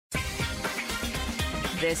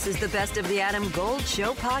This is the Best of the Adam Gold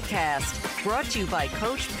Show podcast, brought to you by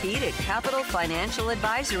Coach Pete at Capital Financial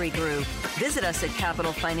Advisory Group. Visit us at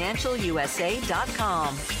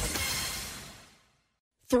capitalfinancialusa.com.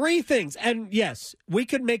 Three things, and yes, we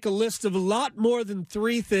could make a list of a lot more than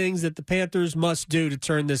three things that the Panthers must do to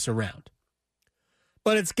turn this around.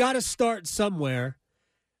 But it's got to start somewhere.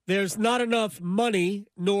 There's not enough money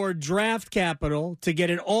nor draft capital to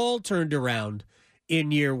get it all turned around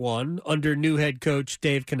in year one under new head coach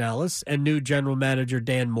Dave Canales and new general manager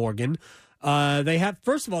Dan Morgan. They have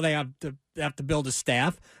to build a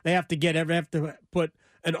staff. They have to put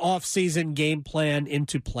an off-season game plan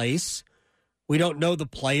into place. We don't know the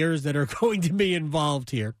players that are going to be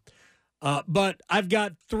involved here. But I've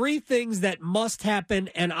got three things that must happen,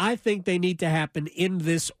 and I think they need to happen in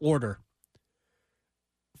this order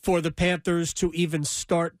for the Panthers to even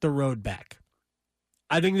start the road back.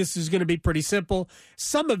 I think this is going to be pretty simple.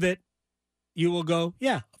 Some of it, you will go,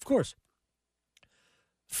 yeah, of course.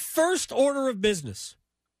 First order of business.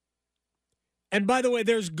 And by the way,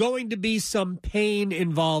 there's going to be some pain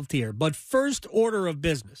involved here, but first order of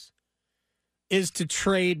business is to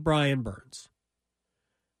trade Brian Burns.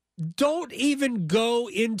 Don't even go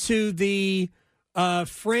into the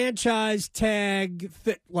franchise tag.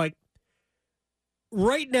 Like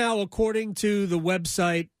right now, according to the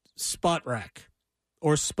website Spotrac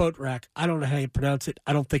or Spotrac, I don't know how you pronounce it.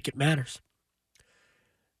 I don't think it matters.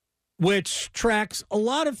 Which tracks a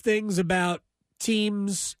lot of things about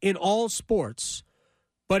teams in all sports,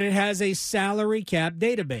 but it has a salary cap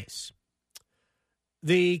database.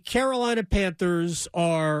 The Carolina Panthers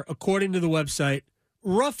are, according to the website,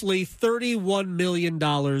 roughly $31 million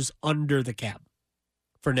under the cap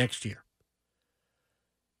for next year.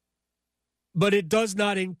 But it does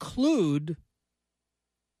not include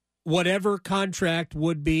whatever contract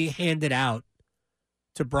would be handed out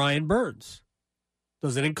to Brian Burns.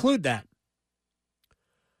 Doesn't include that.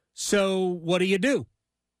 So what do?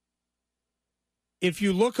 If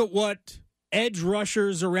you look at what edge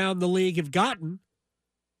rushers around the league have gotten,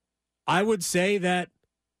 I would say that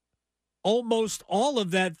almost all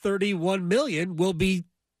of that $31 million will be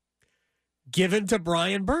given to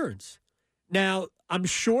Brian Burns. Now, I'm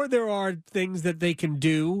sure there are things that they can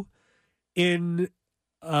do in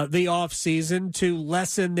the offseason to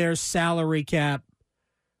lessen their salary cap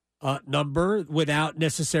number without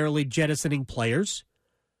necessarily jettisoning players.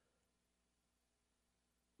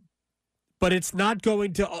 But it's not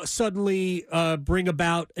going to suddenly bring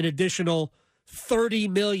about an additional $30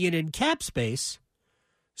 million in cap space.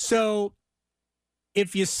 So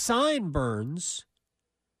if you sign Burns,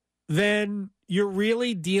 then you're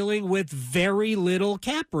really dealing with very little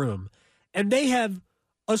cap room. And they have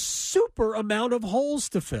a super amount of holes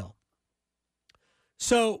to fill.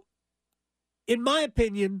 So, in my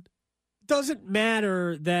opinion, it doesn't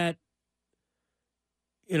matter that,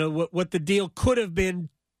 what the deal could have been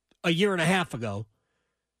a year and a half ago.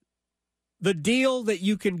 The deal that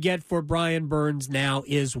you can get for Brian Burns now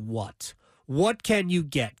is what? What can you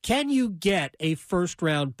get? Can you get a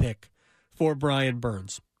first-round pick for Brian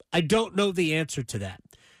Burns? I don't know the answer to that.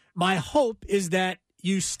 My hope is that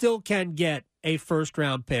you still can get a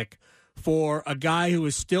first-round pick for a guy who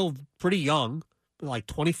is still pretty young, like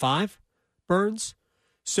 25, Burns.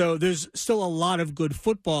 So there's still a lot of good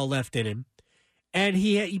football left in him. And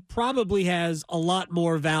he probably has a lot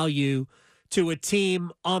more value to a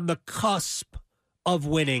team on the cusp of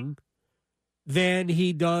winning than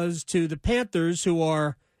he does to the Panthers, who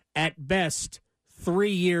are at best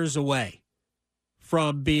 3 years away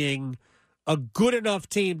from being a good enough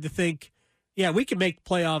team to think, yeah, we can make the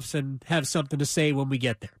playoffs and have something to say when we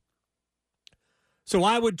get there. So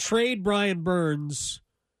I would trade Brian Burns,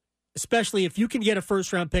 especially if you can get a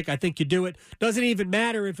first-round pick. I think you do it. Doesn't even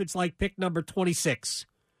matter if it's like pick number 26.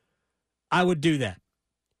 I would do that.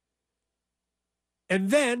 And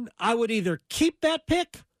then I would either keep that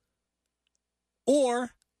pick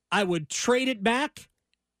or I would trade it back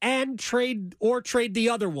and trade the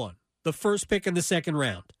other one, the first pick in the second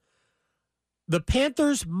round. The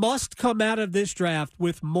Panthers must come out of this draft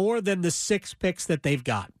with more than the 6 picks that they've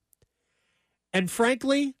got. And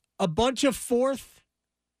frankly, a bunch of fourth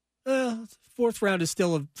round is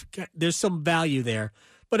still, there's some value there.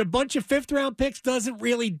 But a bunch of fifth-round picks doesn't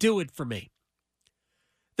really do it for me.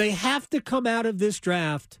 They have to come out of this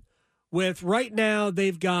draft with, right now,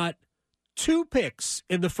 they've got 2 picks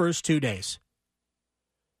in the first 2 days.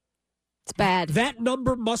 It's bad. That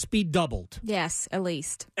number must be doubled. Yes, at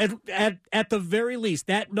least. At the very least,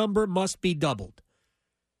 that number must be doubled.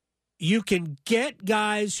 You can get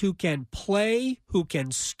guys who can play, who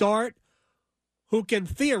can start, who can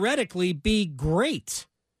theoretically be great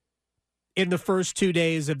in the first 2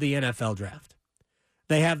 days of the NFL draft.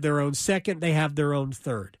 They have their own second. They have their own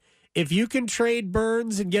third. If you can trade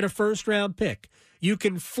Burns and get a first-round pick, you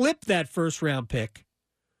can flip that first-round pick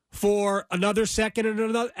for another second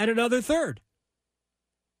and another third.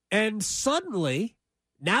 And suddenly,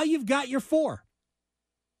 now you've got your 4.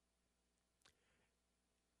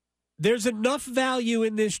 There's enough value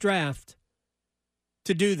in this draft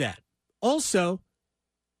to do that. Also,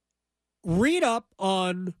 read up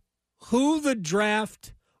on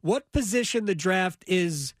what position the draft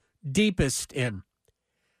is deepest in.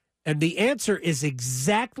 And the answer is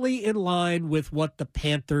exactly in line with what the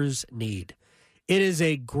Panthers need. It is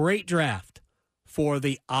a great draft for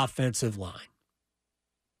the offensive line.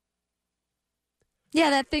 Yeah,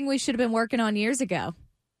 that thing we should have been working on years ago.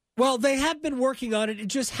 Well, they have been working on it. It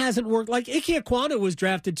just hasn't worked. Like Ike Ekwonu was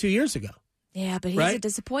drafted 2 years ago. Yeah, but he's a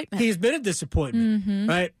disappointment. He's been a disappointment,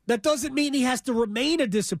 right? That doesn't mean he has to remain a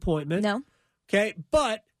disappointment. No. Okay,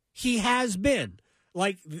 but he has been.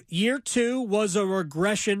 Like, year 2 was a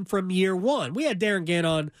regression from year 1. We had Darren Gann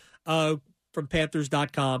on from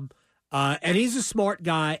Panthers.com, and he's a smart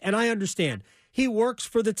guy, and I understand. He works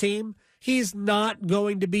for the team. He's not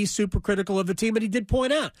going to be super critical of the team, and he did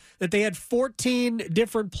point out that they had 14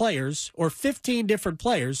 different players or 15 different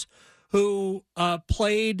players who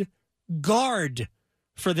played guard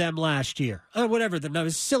for them last year. Whatever, that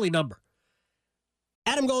was a silly number.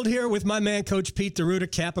 Adam Gold here with my man, Coach Pete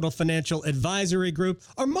DeRuta, Capital Financial Advisory Group.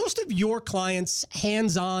 Are most of your clients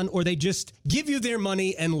hands-on, or they just give you their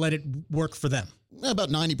money and let it work for them? About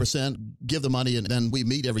 90% give the money, and then we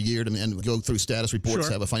meet every year and go through status reports,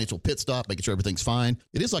 Sure. have a financial pit stop, making sure everything's fine.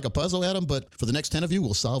 It is like a puzzle, Adam, but for the next 10 of you,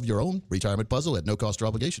 we'll solve your own retirement puzzle at no cost or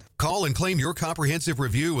obligation. Call and claim your comprehensive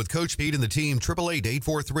review with Coach Pete and the team,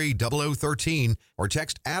 888-843-0013, or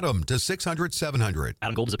text ADAM to 600-700.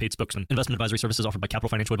 Adam Gold is a paid spokesman. Investment advisory services offered by Capital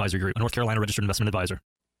Financial Advisory Group, a North Carolina registered investment advisor.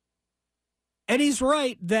 And he's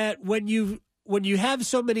right that when you have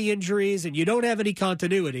so many injuries and you don't have any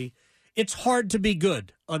continuity, it's hard to be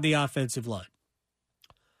good on the offensive line.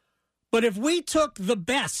 But if we took the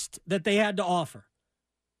best that they had to offer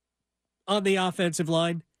on the offensive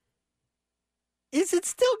line, is it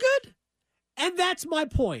still good? And that's my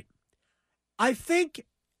point. I think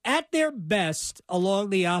at their best along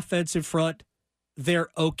the offensive front, they're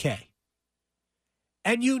okay.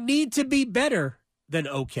 And you need to be better than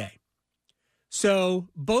okay. So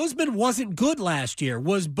Bozeman wasn't good last year.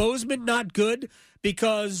 Was Bozeman not good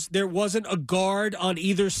because there wasn't a guard on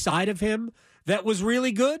either side of him that was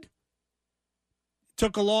really good?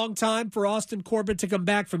 Took a long time for Austin Corbett to come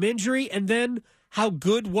back from injury, and then how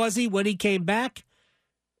good was he when he came back?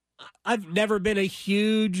 I've never been a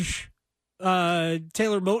huge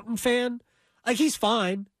Taylor Moton fan. Like, he's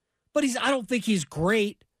fine, but I don't think he's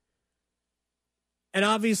great. And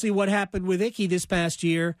obviously what happened with Icky this past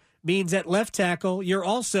year means at left tackle, you're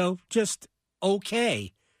also just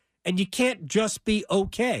okay. And you can't just be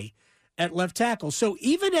okay at left tackle. So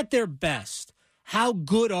even at their best, how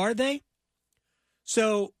good are they?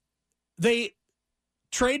 So they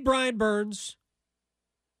trade Brian Burns,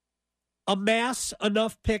 amass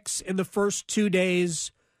enough picks in the first 2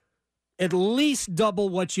 days, at least double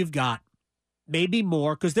what you've got, maybe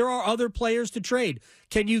more, because there are other players to trade.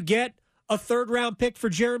 Can you get a third-round pick for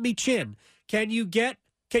Jeremy Chin? Can you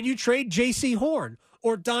trade J.C. Horn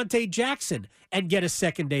or Dante Jackson and get a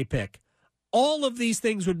second-day pick? All of these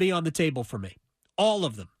things would be on the table for me. All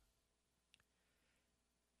of them.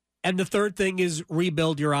 And the third thing is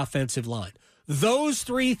rebuild your offensive line. Those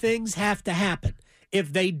three things have to happen.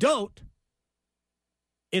 If they don't,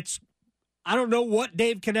 I don't know what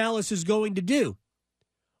Dave Canales is going to do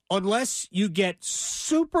unless you get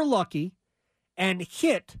super lucky and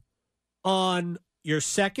hit on your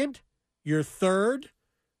second, your third,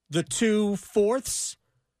 the 2/4,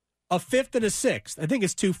 a fifth, and a sixth. I think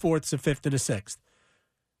it's 2/4, a fifth, and a sixth.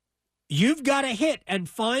 You've got to hit and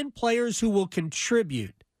find players who will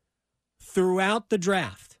contribute throughout the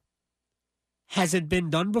draft. Has it been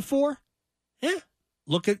done before? Yeah.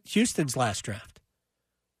 Look at Houston's last draft.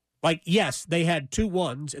 Like, yes, they had 2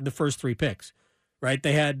 1s in the first 3 picks, right?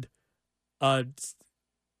 They had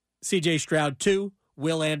C.J. Stroud 2,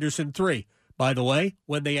 Will Anderson 3. By the way,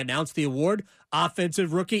 when they announced the award,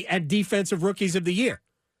 offensive rookie and defensive rookies of the year.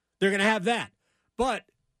 They're going to have that. But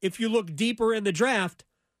if you look deeper in the draft,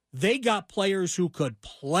 they got players who could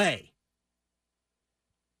play.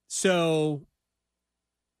 So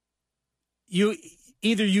you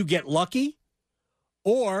get lucky,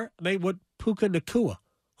 or what Puka Nacua?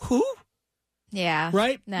 Who? Yeah.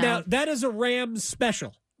 Right? No. Now, that is a Rams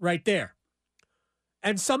special right there.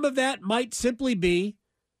 And some of that might simply be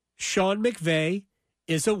Sean McVay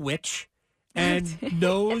is a witch, and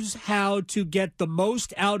knows how to get the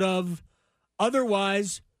most out of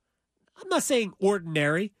otherwise, I'm not saying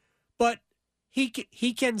ordinary, but he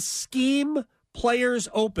can scheme players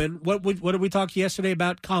open. What did we talk yesterday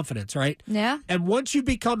about? Confidence, right? Yeah. And once you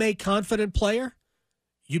become a confident player,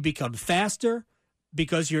 you become faster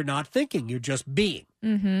because you're not thinking, you're just being.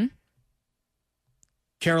 Mm-hmm.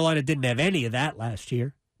 Carolina didn't have any of that last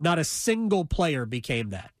year. Not a single player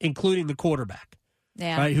became that, including the quarterback.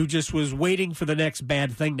 Yeah. Right, who just was waiting for the next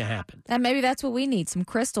bad thing to happen. And maybe that's what we need, some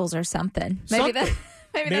crystals or something. Maybe that's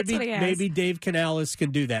what he has. Maybe Dave Canales can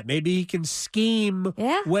do that. Maybe he can scheme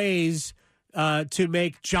ways to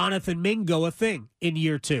make Jonathan Mingo a thing in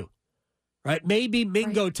year 2. Right? Maybe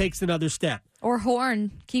Mingo takes another step. Or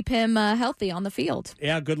Horn, keep him healthy on the field.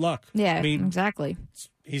 Yeah, good luck. Yeah, I mean, exactly.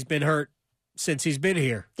 He's been hurt since he's been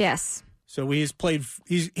here. Yes. So he's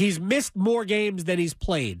missed more games than he's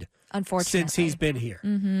played. Unfortunately. Since he's been here.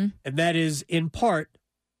 Mm-hmm. And that is in part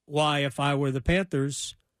why, if I were the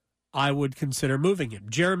Panthers, I would consider moving him.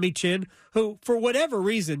 Jeremy Chin, who, for whatever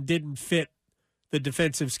reason, didn't fit the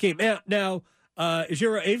defensive scheme. Now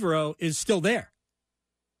Ejiro Evero is still there.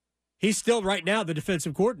 He's still, right now, the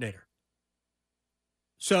defensive coordinator.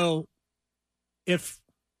 So, if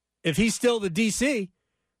he's still the DC,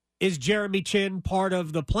 is Jeremy Chin part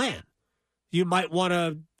of the plan? You might want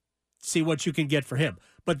to see what you can get for him.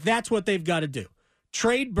 But that's what they've got to do.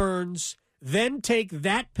 Trade Burns, then take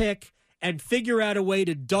that pick and figure out a way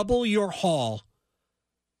to double your haul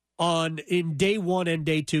in day 1 and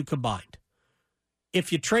day 2 combined.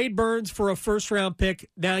 If you trade Burns for a first-round pick,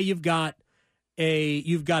 now you've got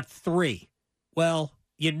 3. Well,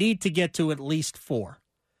 you need to get to at least 4.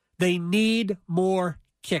 They need more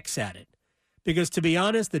kicks at it. Because to be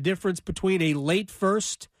honest, the difference between a late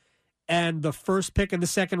first and the first pick in the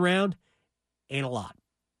second round ain't a lot.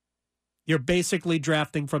 You're basically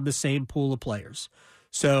drafting from the same pool of players.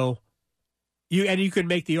 So you can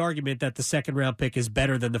make the argument that the second round pick is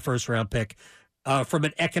better than the first round pick from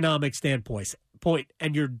an economic standpoint,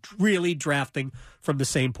 and you're really drafting from the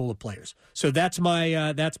same pool of players. So that's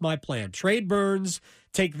my plan. Trade Burns,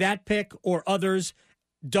 take that pick or others,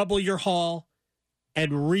 double your haul,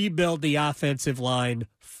 and rebuild the offensive line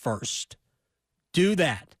first. Do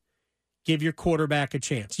that. Give your quarterback a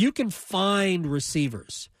chance. You can find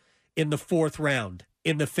receivers in the 4th round,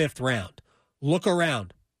 in the 5th round. Look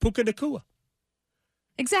around. Puka Nacua.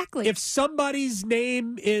 Exactly. If somebody's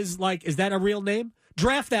name is that a real name?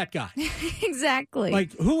 Draft that guy. Exactly.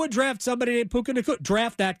 Like, who would draft somebody named Puka Nacua?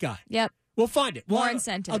 Draft that guy. Yep. We'll find it. More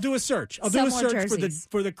incentive. I'll do a search. I'll do a search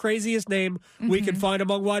for the craziest name we can find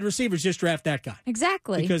among wide receivers. Just draft that guy.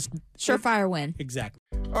 Exactly. Because surefire win. Exactly.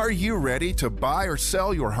 Are you ready to buy or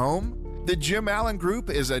sell your home? The Jim Allen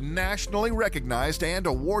Group is a nationally recognized and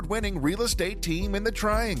award-winning real estate team in the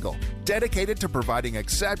Triangle, dedicated to providing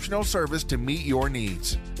exceptional service to meet your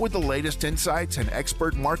needs. With the latest insights and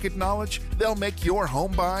expert market knowledge, they'll make your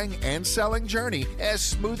home buying and selling journey as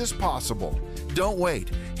smooth as possible. Don't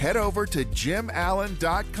wait. Head over to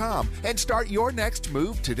jimallen.com and start your next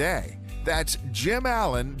move today. That's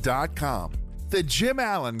jimallen.com. The Jim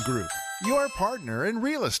Allen Group, your partner in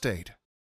real estate.